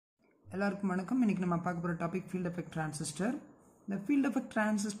எல்லாருக்கும் வணக்கம். இன்னைக்கு நம்ம பார்க்க போகிற டாபிக் ஃபீல்ட் எஃபெக்ட் டிரான்சிஸ்டர். இந்த ஃபீல்ட் எஃபெக்ட்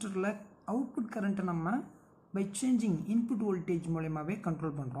டிரான்சிஸ்டரில் அவுட்புட் கரண்ட்டை நம்ம பை சேஞ்சிங் இன்புட் வோல்டேஜ் மூலமாகவே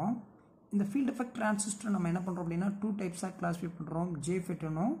கண்ட்ரோல் பண்ணுறோம். இந்த ஃபீல்ட் எஃபெக்ட் டிரான்சிஸ்டர் நம்ம என்ன பண்ணுறோம் அப்படின்னா 2 டைப்ஸாக கிளாஸிஃபை பண்ணுறோம்,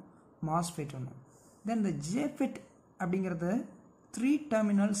 ஜேஃபெட்னும் மாஸ்ஃபெட்னும். தென் இந்த ஜேஃபெட் அப்படிங்கிறது 3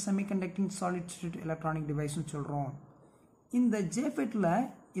 terminal semiconducting solid state electronic டிவைஸ்னு சொல்கிறோம். இந்த ஜேஃபெட்டில்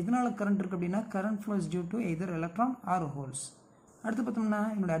எதனால் கரண்ட் இருக்குது அப்படின்னா current flows due to either electron R holes. அடுத்து பார்த்தோம்னா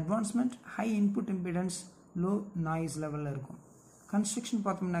என்னோட advancement high input impedance low noise லெவலில் இருக்கும். கன்ஸ்ட்ரக்ஷன்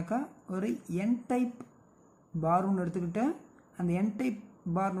பார்த்தோம்னாக்கா ஒரு என் டைப் பார் ஒன்று எடுத்துக்கிட்டு அந்த என் டைப்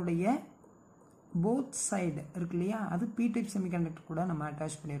பார்னுடைய போத் சைடு இருக்கு இல்லையா, அது பி டைப் செமிகண்டக்டர் கூட நம்ம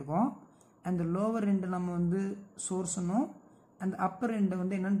அட்டாச் பண்ணியிருக்கோம். அந்த லோவர் ரெண்டு நம்ம வந்து சோர்ஸனும் அந்த அப்பர் ரெண்டை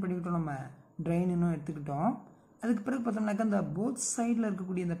வந்து என்னென்னு பண்ணிக்கிட்டோம், நம்ம ட்ரெயினும் எடுத்துக்கிட்டோம். அதுக்கு பிறகு பார்த்தோம்னாக்கா அந்த போத் சைடில்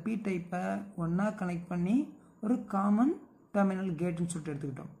இருக்கக்கூடிய இந்த பி டைப்பை ஒன்றா கனெக்ட் பண்ணி ஒரு காமன் டெர்மினல் கேட்னு சொல்லிட்டு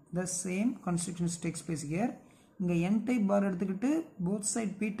எடுத்துக்கிட்டோம். The same constructions takes place here. இங்கே என் டைப் பார் எடுத்துக்கிட்டு போத்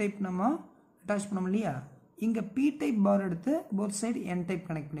சைட் பி டைப் நம்ம அட்டாச் பண்ணோம் இல்லையா, இங்கே பி டைப் பார் எடுத்து போத் சைடு என் டைப்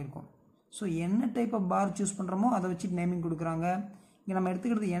கனெக்ட் பண்ணியிருக்கோம். ஸோ என்ன டைப் ஆஃப் பார் சூஸ் பண்ணுறோமோ அதை வச்சு நேமிங் கொடுக்குறாங்க. இங்கே நம்ம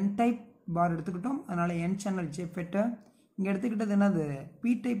எடுத்துக்கிட்டது என் டைப் பார் எடுத்துக்கிட்டோம், அதனால் என் சேனல் ஜேஃபெட்டு. இங்கே எடுத்துக்கிட்டது என்னது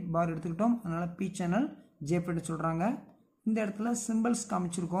பி டைப் பார் எடுத்துக்கிட்டோம், அதனால் பி சேனல் ஜேஃபெட்டு சொல்கிறாங்க. இந்த இடத்துல சிம்பிள்ஸ்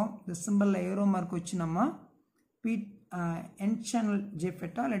காமிச்சிருக்கோம். இந்த சிம்பிளில் ஏரோ மார்க் வச்சு நம்ம பி என் சேனல்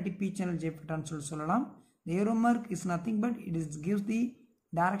ஜேஃபெட்டா இல்லாட்டி பி சேனல் ஜேஃபெட்டான்னு சொல்லலாம். The arrow mark is nothing but it gives the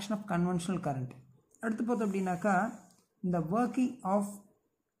direction of conventional current. அடுத்து பார்த்தோம் அப்படின்னாக்கா இந்த working of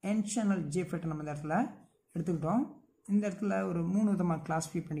n channel JFET நம்ம இந்த இடத்துல எடுத்துக்கிட்டோம். இந்த இடத்துல ஒரு 3 விதமாக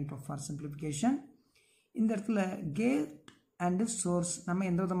கிளாஸிஃபை பண்ணிக்கிட்டோம் ஃபார் சிம்பிளிஃபிகேஷன். இந்த இடத்துல கேட் அண்டு சோர்ஸ் நம்ம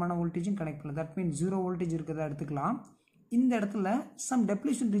எந்த விதமான வோல்டேஜும் கனெக்ட் பண்ணல, தட் மீன் 0 வோல்டேஜ் இருக்கிறதா எடுத்துக்கலாம். இந்த இடத்துல சம்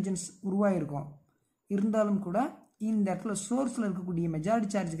டெப்ளீஷன் ரீஜன்ஸ் உருவாயிருக்கும். இருந்தாலும் கூட இந்த இடத்துல சோர்ஸில் இருக்கக்கூடிய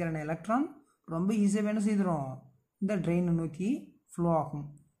மெஜாரிட்டி சார்ஜுக்கான எலக்ட்ரான் ரொம்ப ஈஸியாக வேணும் செய்துடும், இந்த ட்ரெயினை நோக்கி ஃப்ளோ ஆகும்.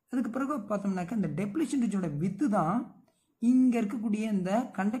 அதுக்கு பிறகு பார்த்தோம்னாக்கா இந்த டெப்ளீஷன் ரீஜனோட வித்து தான் இங்கே இருக்கக்கூடிய இந்த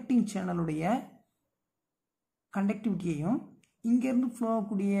கண்டக்டிங் சேனலுடைய கண்டக்டிவிட்டியையும் இங்கேருந்து ஃப்ளோ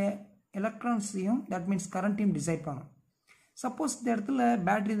ஆகக்கூடிய எலக்ட்ரான்ஸையும் தட் மீன்ஸ் கரண்ட்டையும் டிசைட் பண்ணும். சப்போஸ் இந்த இடத்துல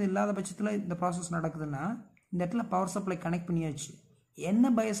பேட்டரி இது இல்லாத பட்சத்தில் இந்த ப்ராசஸ் நடக்குதுன்னா இந்த இடத்துல பவர் சப்ளை கனெக்ட் பண்ணியாச்சு. என்ன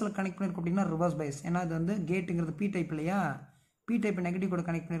பயஸில் கனெக்ட் பண்ணியிருக்கோம் அப்படின்னா ரிவர்ஸ் பயஸ். ஏன்னா அது வந்து கேட்டுங்கிறது பி டைப் இல்லையா, பி டைப் நெகட்டிவ் கூட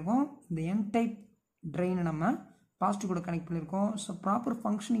கனெக்ட் பண்ணியிருக்கோம். இந்த என் டைப் ட்ரெயினை நம்ம பாசிட்டிவ் கூட கனெக்ட் பண்ணியிருக்கோம். ஸோ ப்ராப்பர்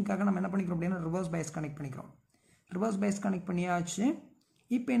ஃபங்க்ஷனிங்காக நம்ம என்ன பண்ணிக்கிறோம் அப்படின்னா ரிவர்ஸ் பயஸ் கனெக்ட் பண்ணிக்கிறோம். ரிவர்ஸ் பயஸ் கனெக்ட் பண்ணியாச்சு.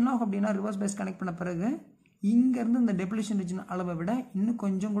 இப்போ என்ன ஆகும் அப்படின்னா ரிவர்ஸ் பயஸ் கனெக்ட் பண்ண பிறகு இங்கேருந்து இந்த டெப்ளீஷன் ரீஜன் அளவை விட இன்னும்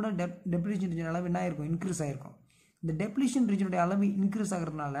கொஞ்சம் கூட டெப்ளீஷன் ரீஜன் அளவு என்ன ஆயிருக்கும், இன்க்ரீஸ் ஆகிருக்கும். இந்த டெப்ளீஷன் ரீஜனுடைய அளவு இன்க்ரீஸ்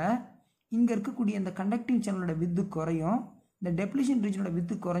ஆகிறதுனால இங்கே இருக்கக்கூடிய இந்த கண்டக்டிங் சேனலோட வித்து குறையும். இந்த டெப்ளீஷன் ரீஜனோட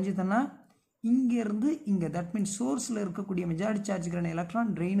வித்து குறைஞ்சதுன்னா இங்கேருந்து இங்கே தட் மீன்ஸ் சோர்ஸில் இருக்கக்கூடிய மெஜாரிட்டி சார்ஜுக்கான எலக்ட்ரான்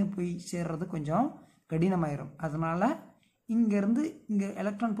ட்ரெயினு போய் சேர்றது கொஞ்சம் கடினமாயிரும். அதனால் இங்கேருந்து இங்கே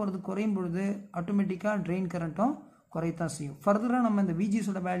எலக்ட்ரான் போகிறது குறையும் பொழுது ஆட்டோமேட்டிக்காக ட்ரெயின் கரண்ட்டும் குறையத்தான் செய்யும். ஃபர்தராக நம்ம இந்த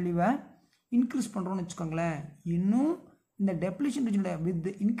விஜிஎஸோட வேல்யூவை இன்க்ரீஸ் பண்ணுறோன்னு வச்சுக்கோங்களேன், இன்னும் இந்த டெப்ளீஷன் ரீஜனோட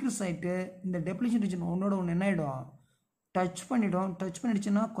வித் இன்க்ரீஸ் ஆகிட்டு இந்த டெப்ளீஷன் ரீஜன் ஒன்றோட ஒன்று என்ன ஆகிடும், டச்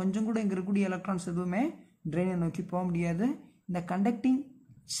பண்ணிடுச்சுன்னா கொஞ்சம் கூட இங்கே இருக்கக்கூடிய எலக்ட்ரான்ஸ் எதுவுமே ட்ரெயினை நோக்கி போக முடியாது. இந்த conducting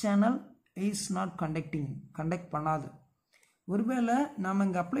channel is not conduct பண்ணாது. ஒருவேளை நாம்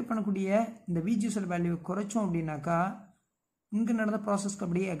இங்கே அப்ளை பண்ணக்கூடிய இந்த விஜிஎஸ்எல் வேல்யூவை குறைச்சோம் அப்படின்னாக்கா இங்கே நடந்த ப்ராசஸ்க்கு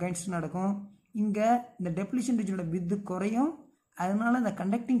அப்படியே அகைன்ஸ்ட் நடக்கும். இங்கே இந்த டெப்ளீஷன் ரீஜனோட வித்து குறையும், அதனால இந்த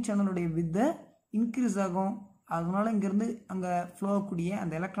கண்டக்டிங் சேனலுடைய வித்தை இன்க்ரீஸ் ஆகும். அதனால இங்கேருந்து அங்கே ஃப்ளோ ஆகக்கூடிய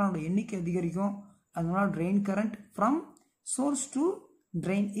அந்த எலக்ட்ரானோட எண்ணிக்கை அதிகரிக்கும். அதனால train current from source to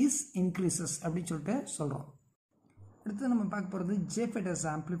train is increases அப்படின்னு சொல்லிட்டு சொல்கிறோம். அடுத்து நம்ம பார்க்க போகிறது ஜேஃபெட் as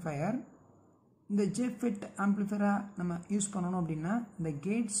ஆம்ப்ளிஃபையர். இந்த ஜேஃபெட் ஆம்ப்ளிஃபையராக நம்ம யூஸ் பண்ணணும் அப்படின்னா இந்த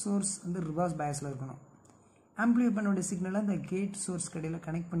கேட் சோர்ஸ் வந்து ரிவர்ஸ் பயஸில் இருக்கணும். ஆம்ப்ளிஃபை பண்ணக்கூடிய சிக்னலை இந்த கேட் சோர்ஸ் கடையில்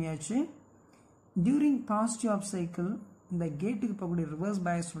கனெக்ட் பண்ணியாச்சு. டியூரிங் பாசிட்டிவ் ஆஃப் சைக்கிள் இந்த கேட்டுக்கு போகக்கூடிய ரிவர்ஸ்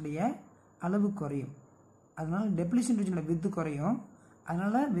பயஸுடைய அளவு குறையும். அதனால் டெப்ளீஷன் ரீஜனோட வித்து குறையும்.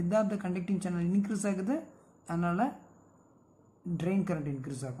 அதனால் with of the conducting channel increase ஆகுது, அதனால் ட்ரெயின் கரண்ட்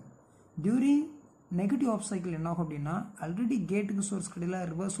இன்க்ரீஸ் ஆகும். டியூரிங் நெகட்டிவ் ஆஃப் சைக்கிள் என்ன ஆகும் அப்படின்னா ஆல்ரெடி கேட்டுக்கு சோர்ஸ் கடையில்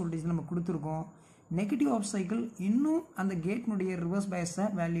ரிவர்ஸ் வோல்டேஜ் நம்ம கொடுத்துருக்கோம். நெகட்டிவ் ஆஃப் சைக்கிள் இன்னும் அந்த கேட்னுடைய ரிவர்ஸ் பயஸை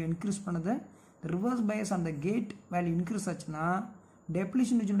வேல்யூ இன்க்ரீஸ் பண்ணுது. ரிவர்ஸ் பயஸ் அந்த கேட் வேல்யூ இன்க்ரீஸ் ஆச்சுன்னா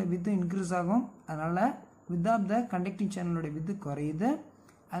டெப்ளீஷன் ரீஜனோட வித்து இன்க்ரீஸ் ஆகும். அதனால் வித் ஆஃப் த கண்டக்டிங் சேனலோட வித்து குறையுது,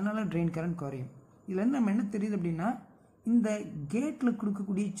 அதனால் ட்ரெயின் கரண்ட் குறையும். இதில் நம்ம என்ன தெரியுது அப்படின்னா இந்த கேட்டில்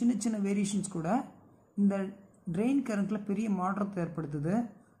கொடுக்கக்கூடிய சின்ன சின்ன வேரியேஷன்ஸ் கூட இந்த ட்ரெயின் கரண்ட்டில் பெரிய மாற்றத்தை ஏற்படுத்துது.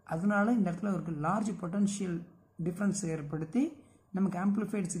 அதனால இந்த இடத்துல ஒரு லார்ஜ் பொட்டன்ஷியல் டிஃப்ரென்ஸ் ஏற்படுத்தி நமக்கு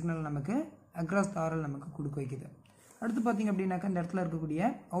ஆம்ப்ளிஃபைடு சிக்னல் நமக்கு அக்ராஸ் த ஆர்எல் நமக்கு கொடுக்க வைக்குது. அடுத்து பார்த்தீங்க அப்படின்னாக்கா இந்த இடத்துல இருக்கக்கூடிய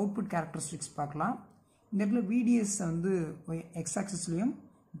அவுட்புட் கேரக்டரிஸ்டிக்ஸ் பார்க்கலாம். இந்த இடத்துல VDS வந்து எக்ஸ் ஆக்சிஸ்லையும்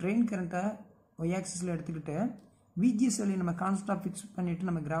ட்ரெயின் கரண்ட்டை ஒய் ஆக்சிஸில் எடுத்துக்கிட்டு VGS வேல்யூ நம்ம கான்ஸ்டாக ஃபிக்ஸ் பண்ணிவிட்டு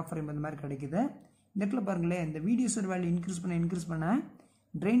நம்ம கிராஃப் வரையும் இந்த மாதிரி கிடைக்குது. இந்த இடத்துல பாருங்களேன், இந்த VDS வேல்யூ இன்க்ரீஸ் பண்ண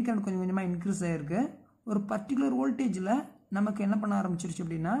ட்ரெயின் கரண்ட் கொஞ்சம் கொஞ்சமாக இன்க்ரீஸ் ஆகிருக்கு. ஒரு பர்டிகுலர் வோல்டேஜில் நமக்கு என்ன பண்ண ஆரம்பிச்சிருச்சு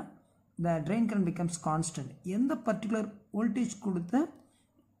அப்படின்னா the drain current becomes constant. எந்த பர்டிகுலர் வோல்டேஜ் கொடுத்து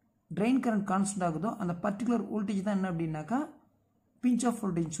ட்ரெயின் கரண்ட் கான்ஸ்டன்ட் ஆகுதோ அந்த பர்டிகுலர் வோல்டேஜ் தான் என்ன அப்படின்னாக்கா பிஞ்ச் ஆஃப்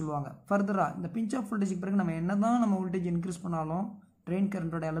வோல்டேஜ் சொல்லுவாங்க. ஃபர்தராக இந்த பிஞ்ச் ஆஃப் வோல்டேஜுக்கு பிறகு நம்ம என்ன தான் நம்ம வோல்டேஜ் இன்க்ரீஸ் பண்ணாலும் ட்ரெயின்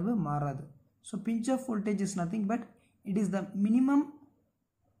கரண்ட்டோட அளவு மாறாது. So pinch of voltage is nothing but it is the minimum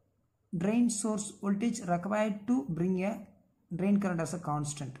drain source voltage required to bring a drain current as a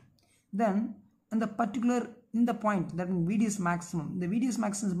constant. Then and the particular in the point that means VDS maximum, the VDS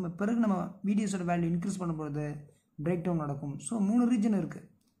maximum பிறகு நம்ம VDS ஓட value increase பண்ணும்போது break down நடக்கும். So 3 region இருக்குது.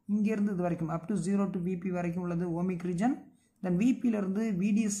 இங்கேருந்து இது வரைக்கும் up to 0 to VP வரைக்கும் உள்ளது ஓமிக் ரீஜன். தென் VPயிலிருந்து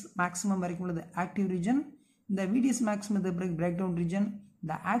VDS மேக்ஸிமம் வரைக்கும் உள்ளது ஆக்டிவ் ரீஜன். இந்த VDS மேக்ஸிமம் இது பிறகு break down region.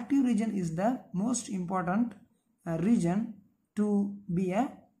 The active region is the most important region to be a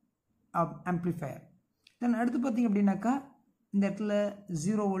amplifier. Then அடுத்து பார்த்தீங்க அப்படின்னாக்கா இந்த இடத்துல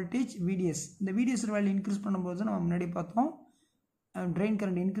 0 வோல்டேஜ் VDS. இந்த VDS வேல்யூ இன்க்ரீஸ் பண்ணும்போது நம்ம முன்னாடி பார்த்தோம் ட்ரெயின்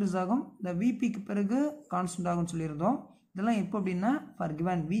கரண்ட் இன்க்ரீஸ் ஆகும். இந்த VPக்கு பிறகு கான்ஸ்டன்ட் ஆகும்னு சொல்லியிருந்தோம். இதெல்லாம் எப்போ அப்படின்னா ஃபார்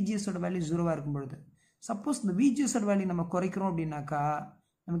கிவன் VGSோட வேல்யூ 0வாக இருக்கும் பொழுது. சப்போஸ் இந்த VGSோட வேல்யூ நம்ம குறைக்கிறோம் அப்படின்னாக்கா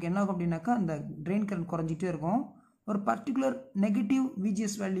நமக்கு என்ன ஆகும் அப்படின்னாக்கா அந்த ட்ரெயின் கரண்ட் குறைஞ்சிட்டே இருக்கும். ஒரு particular negative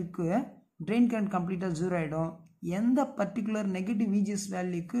VGS வேல்யூக்கு train current கம்ப்ளீட்டாக 0 ஆகிடும். எந்த particular negative VGS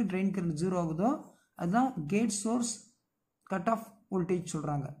வேல்யூக்கு train current 0 ஆகுதோ அதுதான் gate source cut off voltage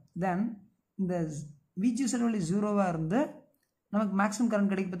சொல்கிறாங்க. தென் இந்த VGS வேல்யூ 0வாக இருந்து நமக்கு மேக்ஸிமம்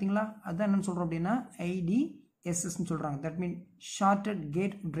கரண்ட் கிடைக்கும் பார்த்தீங்களா, அதுதான் என்னென்னு சொல்கிறோம் அப்படின்னா IDSSன்னு சொல்கிறாங்க. That mean shorted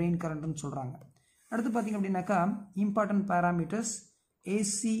gate train கரண்ட்னு சொல்கிறாங்க. அடுத்து பார்த்தீங்க அப்படின்னாக்கா important parameters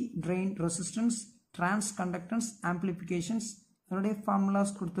AC train resistance, trans conductance, ஆம்பிளிஃபிகேஷன்ஸ் அதனுடைய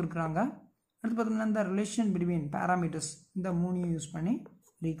ஃபார்முலாஸ் கொடுத்துருக்குறாங்க. அடுத்து பார்த்தீங்கன்னா இந்த ரிலேஷன் பிட்வீன் பேராமீட்டர்ஸ் இந்த 3 யூஸ் பண்ணி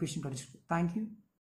ஈக்குவேஷன் கிடச்சிருக்கு. தேங்க்யூ.